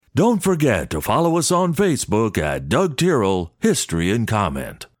Don't forget to follow us on Facebook at Doug Tyrrell History and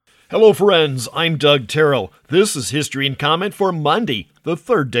Comment. Hello, friends. I'm Doug Tyrrell. This is History and Comment for Monday, the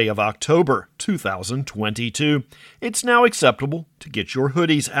 3rd day of October, 2022. It's now acceptable to get your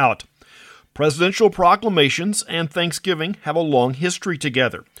hoodies out. Presidential proclamations and Thanksgiving have a long history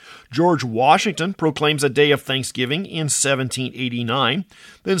together. George Washington proclaims a day of Thanksgiving in 1789.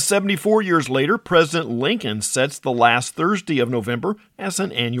 Then 74 years later, President Lincoln sets the last Thursday of November as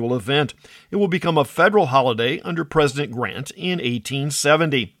an annual event. It will become a federal holiday under President Grant in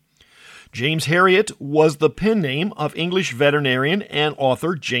 1870. James Herriot was the pen name of English veterinarian and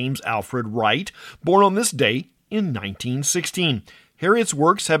author James Alfred Wright, born on this day in 1916. Herriot's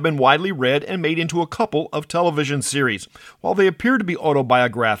works have been widely read and made into a couple of television series. While they appear to be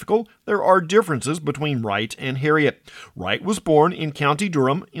autobiographical, there are differences between Wright and Herriot. Wright was born in County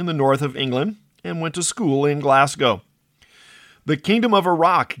Durham in the north of England and went to school in Glasgow. The Kingdom of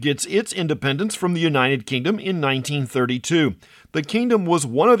Iraq gets its independence from the United Kingdom in 1932. The kingdom was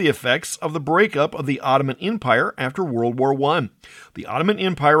one of the effects of the breakup of the Ottoman Empire after World War I. The Ottoman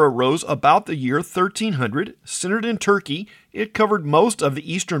Empire arose about the year 1300. Centered in Turkey, it covered most of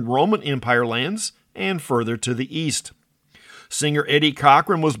the Eastern Roman Empire lands and further to the east. Singer Eddie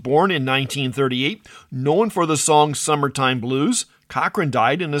Cochran was born in 1938. Known for the song Summertime Blues, Cochran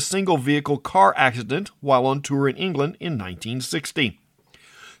died in a single-vehicle car accident while on tour in England in 1960.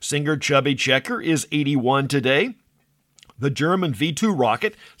 Singer Chubby Checker is 81 today. The German V-2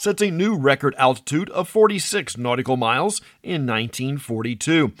 rocket sets a new record altitude of 46 nautical miles in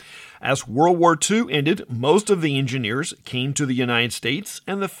 1942. As World War II ended, most of the engineers came to the United States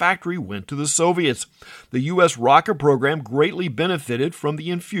and the factory went to the Soviets. The U.S. rocket program greatly benefited from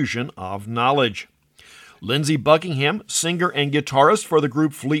the infusion of knowledge. Lindsey Buckingham, singer and guitarist for the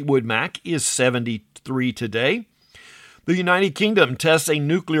group Fleetwood Mac, is 73 today. The United Kingdom tests a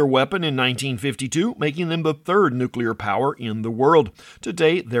nuclear weapon in 1952, making them the third nuclear power in the world.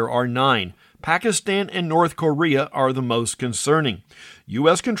 Today, there are 9. Pakistan and North Korea are the most concerning.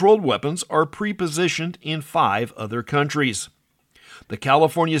 U.S.-controlled weapons are pre-positioned in 5 other countries. The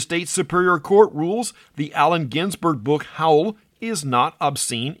California State Superior Court rules the Allen Ginsberg book Howl is not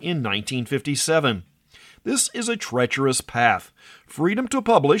obscene in 1957. This is a treacherous path. Freedom to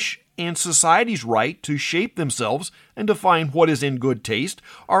publish and society's right to shape themselves and define what is in good taste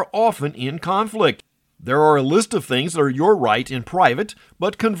are often in conflict. There are a list of things that are your right in private,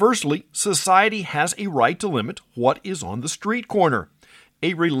 but conversely, society has a right to limit what is on the street corner.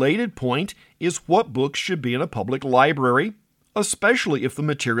 A related point is what books should be in a public library, especially if the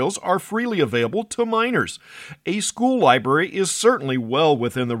materials are freely available to minors. A school library is certainly well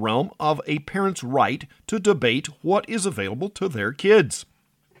within the realm of a parent's right to debate what is available to their kids.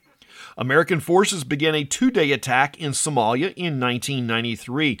 American forces began a 2-day attack in Somalia in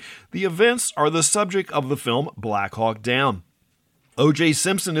 1993. The events are the subject of the film Black Hawk Down. O.J.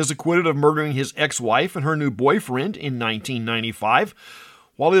 Simpson is acquitted of murdering his ex-wife and her new boyfriend in 1995.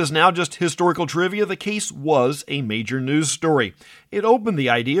 While it is now just historical trivia, the case was a major news story. It opened the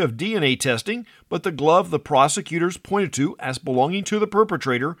idea of DNA testing, but the glove the prosecutors pointed to as belonging to the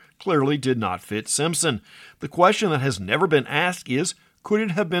perpetrator clearly did not fit Simpson. The question that has never been asked is, could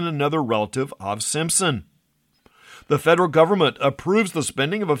it have been another relative of Simpson? The federal government approves the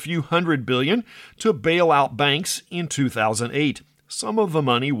spending of a few $100 billion to bail out banks in 2008. Some of the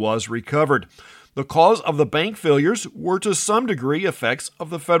money was recovered. The cause of the bank failures were to some degree effects of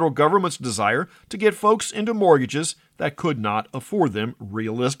the federal government's desire to get folks into mortgages that could not afford them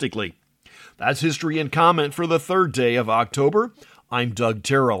realistically. That's History and Comment for the 3rd day of October. I'm Doug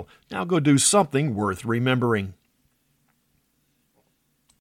Tyrrell. Now go do something worth remembering.